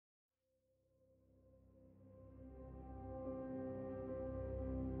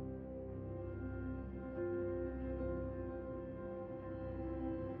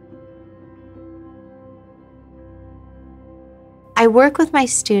I work with my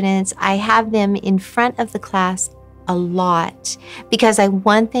students. I have them in front of the class a lot because I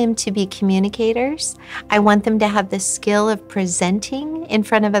want them to be communicators. I want them to have the skill of presenting in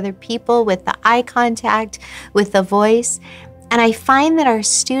front of other people with the eye contact, with the voice. And I find that our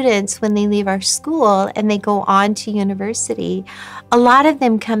students, when they leave our school and they go on to university, a lot of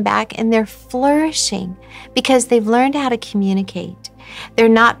them come back and they're flourishing because they've learned how to communicate. They're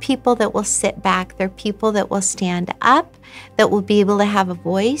not people that will sit back. They're people that will stand up, that will be able to have a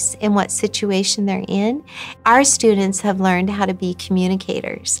voice in what situation they're in. Our students have learned how to be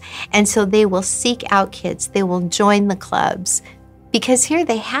communicators. And so they will seek out kids. They will join the clubs because here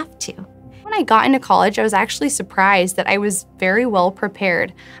they have to. When I got into college, I was actually surprised that I was very well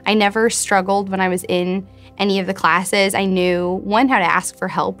prepared. I never struggled when I was in any of the classes. I knew, one, how to ask for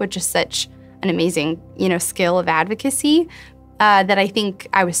help, which is such an amazing, skill of advocacy that I think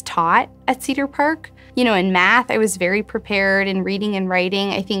I was taught at Cedar Park. In math, I was very prepared. In reading and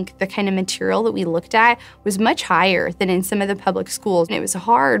writing, I think the kind of material that we looked at was much higher than in some of the public schools. And it was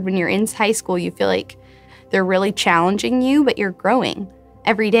hard when you're in high school, you feel like they're really challenging you, but you're growing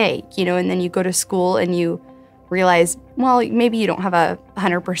every day, and then you go to school and you realize, well, maybe you don't have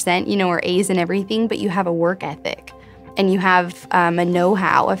 100%, or A's and everything, but you have a work ethic and you have a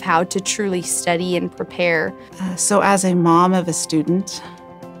know-how of how to truly study and prepare. So as a mom of a student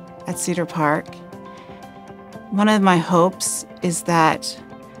at Cedar Park, one of my hopes is that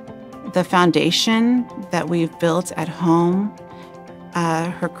the foundation that we've built at home,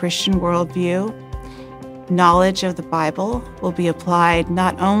 her Christian worldview, knowledge of the Bible will be applied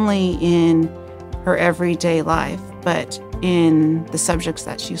not only in her everyday life, but in the subjects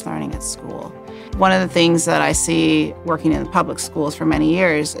that she's learning at school. One of the things that I see working in the public schools for many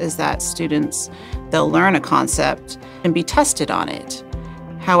years is that students, they'll learn a concept and be tested on it.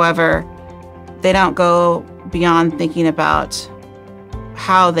 However, they don't go beyond thinking about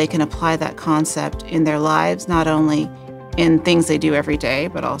how they can apply that concept in their lives, not only in things they do every day,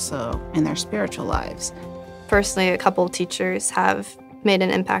 but also in their spiritual lives. Personally, a couple of teachers have made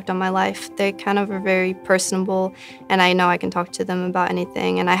an impact on my life. They kind of are very personable, and I know I can talk to them about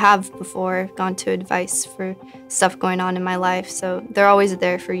anything. And I have before gone to advice for stuff going on in my life. So they're always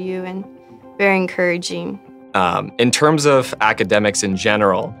there for you and very encouraging. In terms of academics in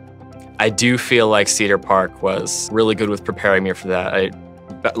general, I do feel like Cedar Park was really good with preparing me for that.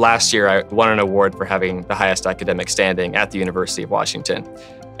 Last year, I won an award for having the highest academic standing at the University of Washington.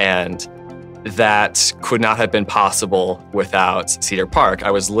 And that could not have been possible without Cedar Park. I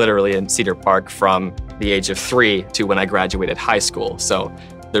was literally in Cedar Park from the age of 3 to when I graduated high school. So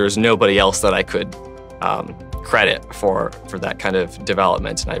there was nobody else that I could credit for that kind of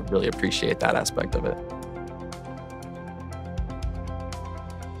development, and I really appreciate that aspect of it.